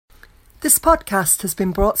This podcast has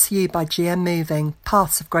been brought to you by GM Moving,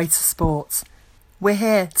 part of Greater Sports. We're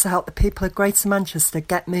here to help the people of Greater Manchester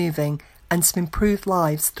get moving and to improve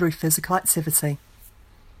lives through physical activity.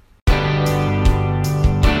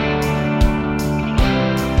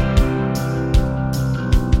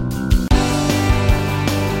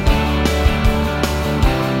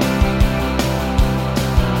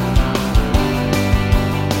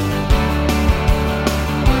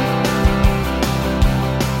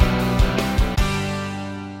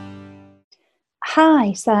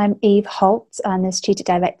 Hi, so I'm Eve Holt. I'm the Student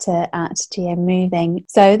Director at GM Moving.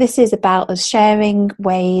 So this is about us sharing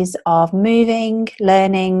ways of moving,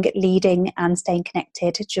 learning, leading and staying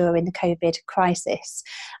connected during the COVID crisis.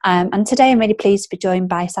 And today I'm really pleased to be joined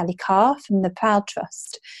by Sally Carr from the Proud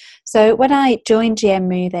Trust. So when I joined GM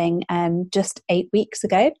Moving just 8 weeks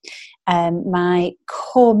ago, my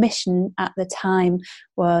core mission at the time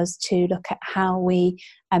was to look at how we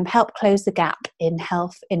help close the gap in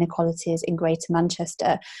health inequalities in Greater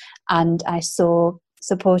Manchester. And I saw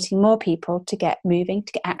supporting more people to get moving,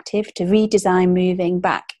 to get active, to redesign moving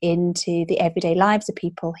back into the everyday lives of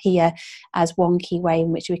people here as one key way in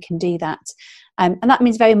which we can do that. And that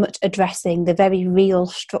means very much addressing the very real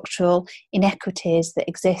structural inequities that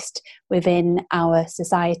exist within our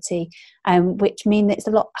society, which mean that it's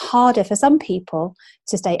a lot harder for some people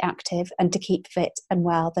to stay active and to keep fit and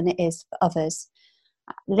well than it is for others.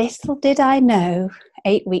 Little did I know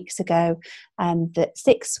 8 weeks ago that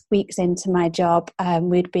 6 weeks into my job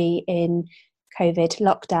we'd be in COVID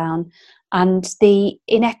lockdown, and the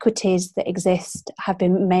inequities that exist have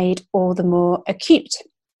been made all the more acute.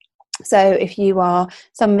 So if you are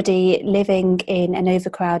somebody living in an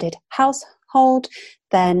overcrowded household,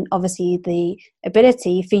 then obviously the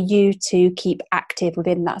ability for you to keep active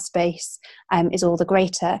within that space is all the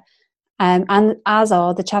greater. And as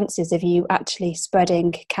are the chances of you actually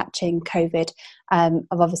catching COVID are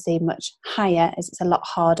obviously much higher, as it's a lot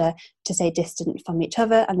harder to stay distant from each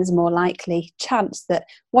other, and there's a more likely chance that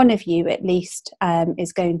one of you at least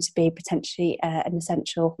is going to be potentially an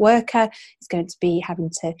essential worker, is going to be having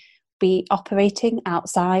to be operating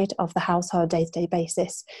outside of the household day-to-day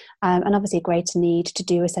basis, and obviously a greater need to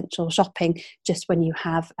do essential shopping just when you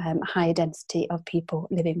have a higher density of people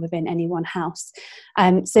living within any one house.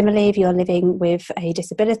 Similarly, if you're living with a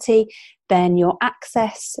disability, then your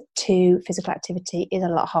access to physical activity is a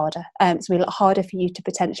lot harder. It's a lot harder for you to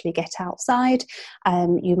potentially get outside.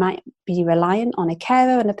 You might be reliant on a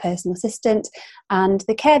carer and a personal assistant, and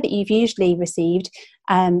the care that you've usually received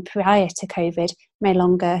prior to COVID may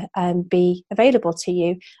longer be available to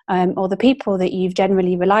you, or the people that you've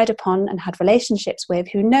generally relied upon and had relationships with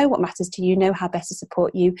who know what matters to you, know how best to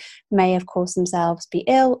support you, may of course themselves be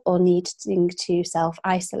ill or needing to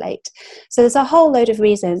self-isolate. So there's a whole load of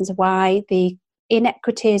reasons why the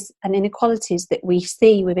inequities and inequalities that we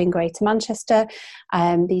see within Greater Manchester,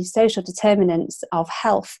 these social determinants of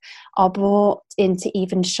health, are brought into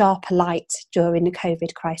even sharper light during the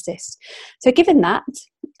COVID crisis. So given that,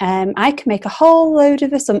 I can make a whole load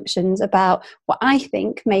of assumptions about what I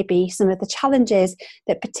think may be some of the challenges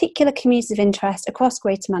that particular communities of interest across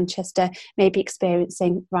Greater Manchester may be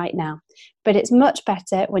experiencing right now. But it's much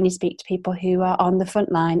better when you speak to people who are on the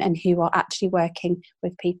front line and who are actually working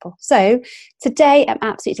with people. So today I'm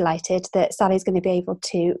absolutely delighted that Sally's going to be able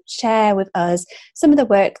to share with us some of the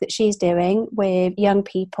work that she's doing with young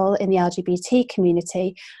people in the LGBT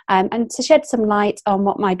community, and to shed some light on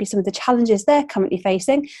what might be some of the challenges they're currently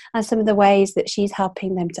facing and some of the ways that she's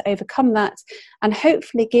helping them to overcome that, and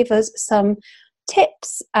hopefully give us some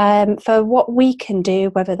tips for what we can do,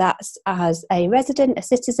 whether that's as a resident, a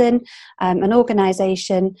citizen, an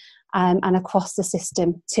organisation, and across the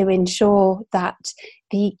system, to ensure that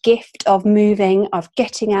the gift of moving, of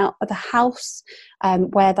getting out of the house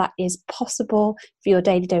where that is possible, for your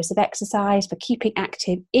daily dose of exercise, for keeping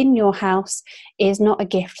active in your house, is not a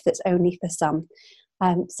gift that's only for some.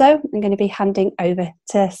 So I'm going to be handing over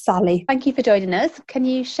to Sally. Thank you for joining us. Can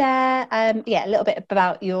you share a little bit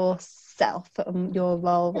about yourself and your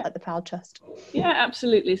role at the Proud Trust? Yeah,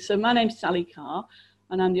 absolutely. So my name's Sally Carr,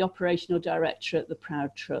 and I'm the Operational Director at the Proud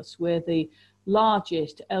Trust. We're the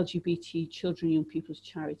largest LGBT children and young people's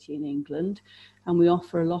charity in England, and we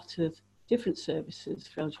offer a lot of different services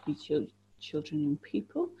for LGBT children and young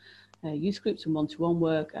people. Youth groups and one-to-one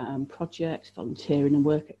work, projects, volunteering and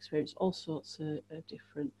work experience, all sorts of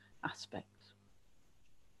different aspects.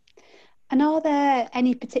 And is there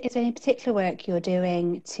any particular work you're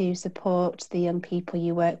doing to support the young people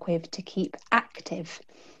you work with to keep active?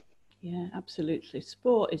 Yeah, absolutely.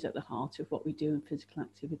 Sport is at the heart of what we do in physical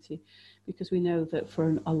activity, because we know that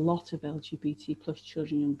for a lot of LGBT plus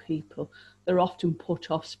children and young people, they're often put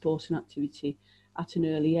off sport and activity at an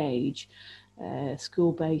early age.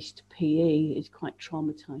 School-based PE is quite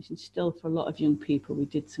traumatising still for a lot of young people. We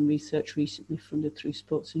did some research recently funded through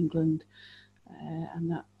Sports England, and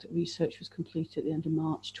that research was completed at the end of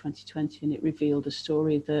March 2020, and it revealed a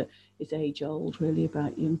story that is age-old, really,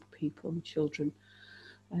 about young people and children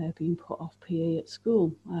being put off PE at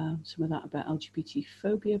school. Some of that about LGBT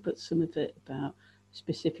phobia, but some of it about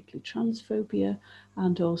specifically transphobia,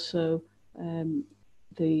 and also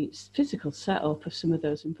the physical setup of some of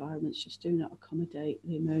those environments just do not accommodate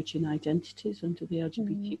the emerging identities under the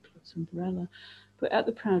LGBT plus umbrella. But at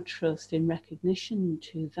the Proud Trust, in recognition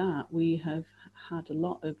to that, we have had a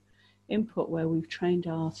lot of input where we've trained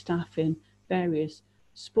our staff in various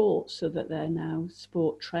sports so that they're now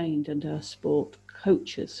sport trained and are sport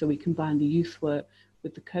coaches, so we combine the youth work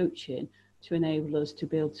with the coaching to enable us to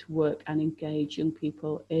be able to work and engage young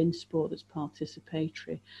people in sport that's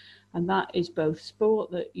participatory. And that is both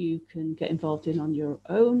sport that you can get involved in on your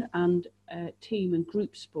own and team and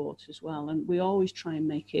group sport as well. And we always try and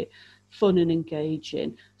make it fun and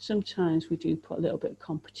engaging. Sometimes we do put a little bit of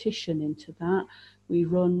competition into that. We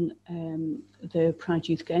run the Pride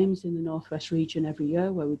Youth Games in the Northwest region every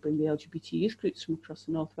year, where we bring the LGBT youth groups from across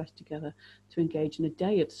the Northwest together to engage in a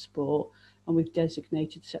day of sport. And we've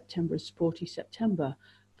designated September as Sporty September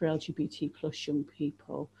for LGBT plus young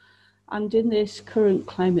people. And in this current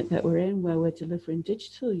climate that we're in, where we're delivering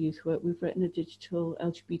digital youth work, we've written a digital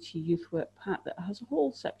LGBT youth work pack that has a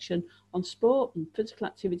whole section on sport and physical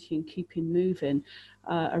activity and keeping moving,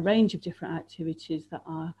 a range of different activities that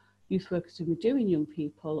our youth workers have been doing young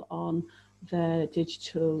people on their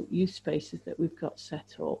digital youth spaces that we've got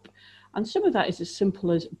set up. And some of that is as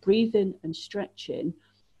simple as breathing and stretching,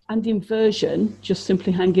 and inversion, just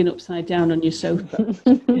simply hanging upside down on your sofa,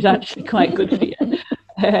 is actually quite good for you.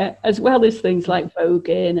 As well as things like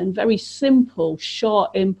voguing and very simple,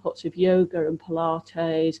 short inputs of yoga and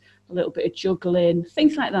Pilates, a little bit of juggling,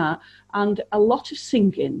 things like that, and a lot of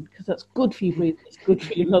singing, because that's good for your breathing, it's good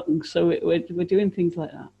for your lungs. So we're doing things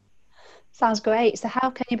like that. Sounds great. So how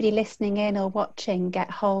can anybody listening in or watching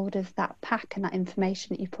get hold of that pack and that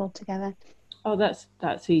information that you pulled together? Oh, that's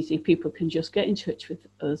easy. People can just get in touch with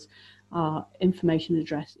us. Our information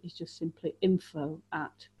address is just simply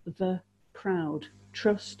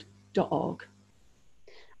info@theproudtrust.org.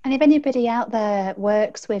 And if anybody out there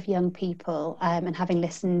works with young people and having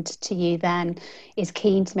listened to you then is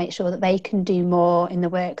keen to make sure that they can do more in the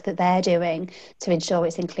work that they're doing to ensure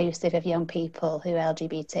it's inclusive of young people who are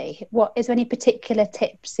LGBT, is there any particular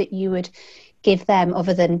tips that you would give them,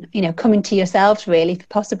 other than, you know, coming to yourselves really,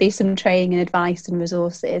 possibly some training and advice and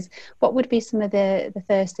resources? What would be some of the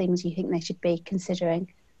first things you think they should be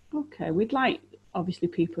considering? Okay, we'd like obviously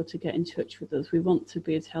people to get in touch with us. We want to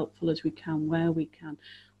be as helpful as we can where we can.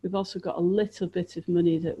 We've also got a little bit of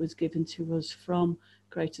money that was given to us from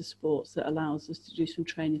Greater Sports that allows us to do some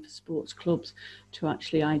training for sports clubs to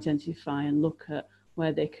actually identify and look at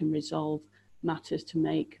where they can resolve matters to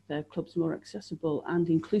make their clubs more accessible and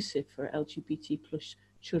inclusive for LGBT plus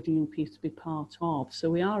children and young people to be part of. So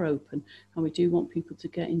we are open, and we do want people to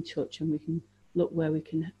get in touch, and we can look where we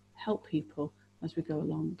can help people as we go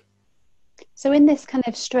along. So in this kind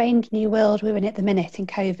of strange new world we're in at the minute in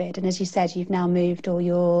COVID, and as you said, you've now moved all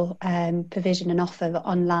your provision and offer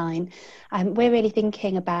online, we're really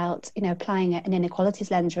thinking about, you know, applying an inequalities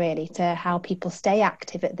lens really to how people stay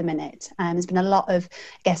active at the minute. There's been a lot of,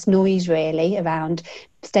 I guess, noise really around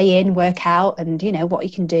stay in, work out, and, you know, what you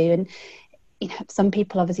can do. And you know, some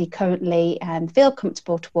people obviously currently feel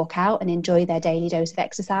comfortable to walk out and enjoy their daily dose of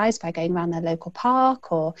exercise by going around their local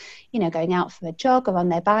park, or, you know, going out for a jog or on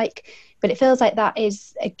their bike. But it feels like that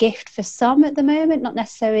is a gift for some at the moment, not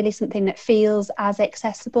necessarily something that feels as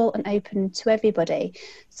accessible and open to everybody.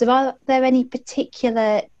 So are there any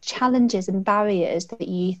particular challenges and barriers that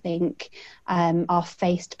you think are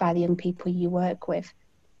faced by the young people you work with?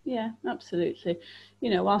 Yeah, absolutely.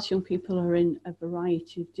 You know, whilst young people are in a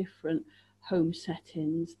variety of different home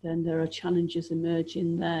settings, then there are challenges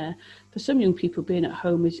emerging there. For some young people, being at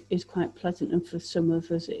home is quite pleasant, and for some of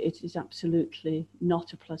us it is absolutely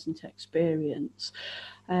not a pleasant experience.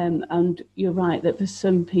 And you're right that for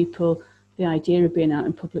some people the idea of being out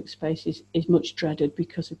in public spaces is much dreaded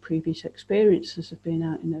because of previous experiences of being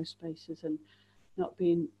out in those spaces and not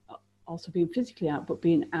being also being physically out, but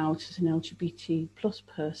being out as an LGBT plus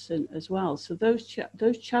person as well. So those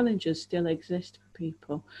challenges still exist for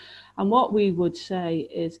people. And what we would say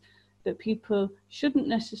is that people shouldn't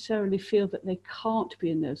necessarily feel that they can't be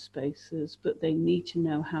in those spaces, but they need to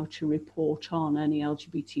know how to report on any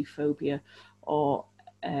LGBT phobia or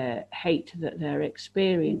hate that they're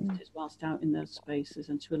experiencing whilst out in those spaces,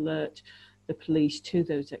 and to alert the police to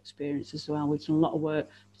those experiences as well. We've done a lot of work,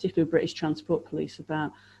 particularly with British Transport Police,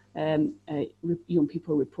 about young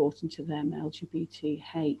people reporting to them LGBT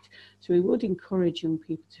hate. So we would encourage young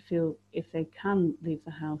people to feel, if they can leave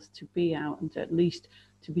the house, to be out and at least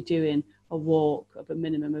to be doing a walk of a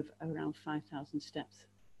minimum of around 5,000 steps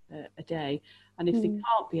a day. And if they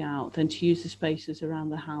can't be out, then to use the spaces around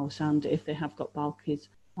the house, and if they have got balconies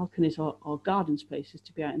or garden spaces,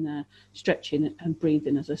 to be out in there stretching and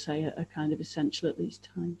breathing, as I say, are kind of essential at these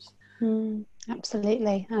times.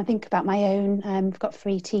 Absolutely. And I think about my own, I've got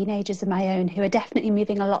 3 teenagers of my own who are definitely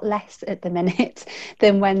moving a lot less at the minute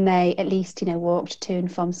than when they at least, walked to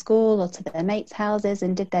and from school or to their mates' houses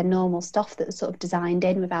and did their normal stuff that was sort of designed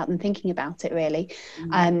in without them thinking about it, really.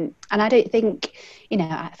 And I don't think,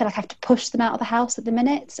 I feel like I have to push them out of the house at the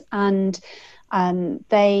minute, and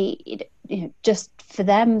they, just for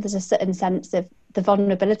them, there's a certain sense of the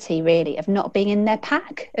vulnerability, really, of not being in their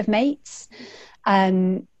pack of mates.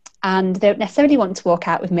 And they don't necessarily want to walk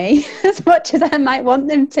out with me as much as I might want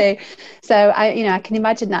them to. So I can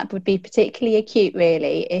imagine that would be particularly acute,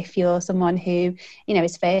 really, if you're someone who,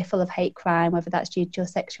 is fearful of hate crime, whether that's due to your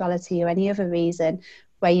sexuality or any other reason,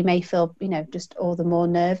 where you may feel, just all the more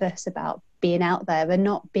nervous about being out there and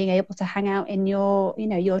not being able to hang out in your,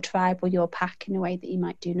 your tribe or your pack in a way that you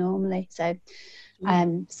might do normally. So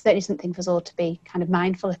certainly something for us all to be kind of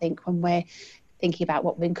mindful, I think, when we're thinking about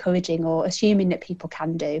what we're encouraging or assuming that people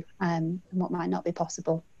can do, and what might not be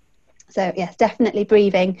possible. So yes, definitely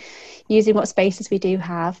breathing, using what spaces we do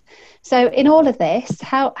have. So in all of this,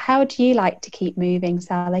 how do you like to keep moving,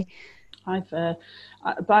 Sally? I've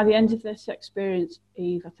by the end of this experience,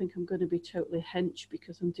 Eve, I think I'm going to be totally hench,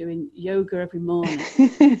 because I'm doing yoga every morning.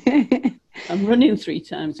 I'm running 3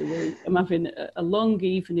 times a week. I'm having a long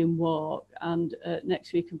evening walk, and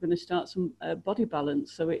next week I'm going to start some body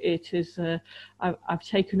balance. So it is. I've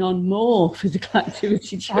taken on more physical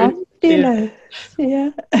activity. Fabulous.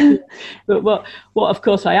 Yeah. But what of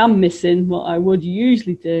course I am missing, what I would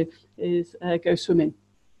usually do, is go swimming.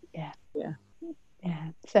 Yeah,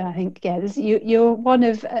 so I think, you're one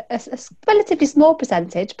of a relatively small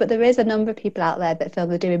percentage, but there is a number of people out there that feel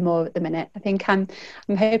they're doing more at the minute. I think I'm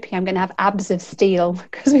hoping I'm going to have abs of steel,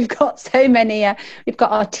 because we've got so many. We've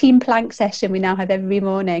got our team plank session we now have every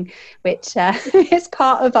morning, which is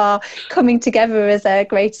part of our coming together as a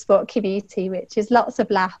great sport community, which is lots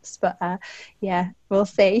of laughs. But we'll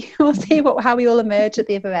see. We'll see how we all emerge at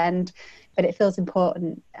the other end. But it feels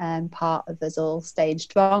important, part of us all staying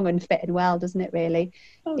strong and fit and well, doesn't it, really?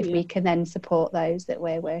 If we can then support those that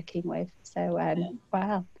we're working with. So,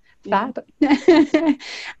 wow, fab.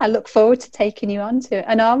 I look forward to taking you on to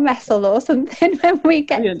an arm wrestle or something when we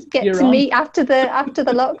get to meet after the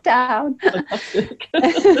lockdown.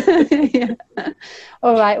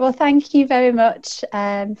 All right, well, thank you very much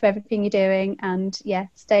for everything you're doing, and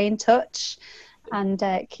stay in touch and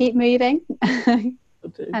keep moving.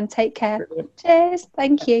 And take care. Brilliant. Cheers.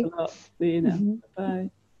 Thank you. See you now. Bye.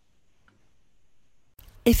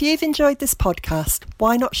 If you've enjoyed this podcast,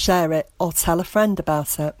 why not share it or tell a friend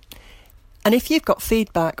about it? And if you've got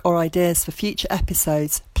feedback or ideas for future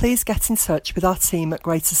episodes, please get in touch with our team at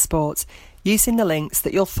Greater Sport using the links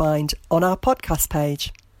that you'll find on our podcast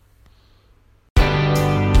page.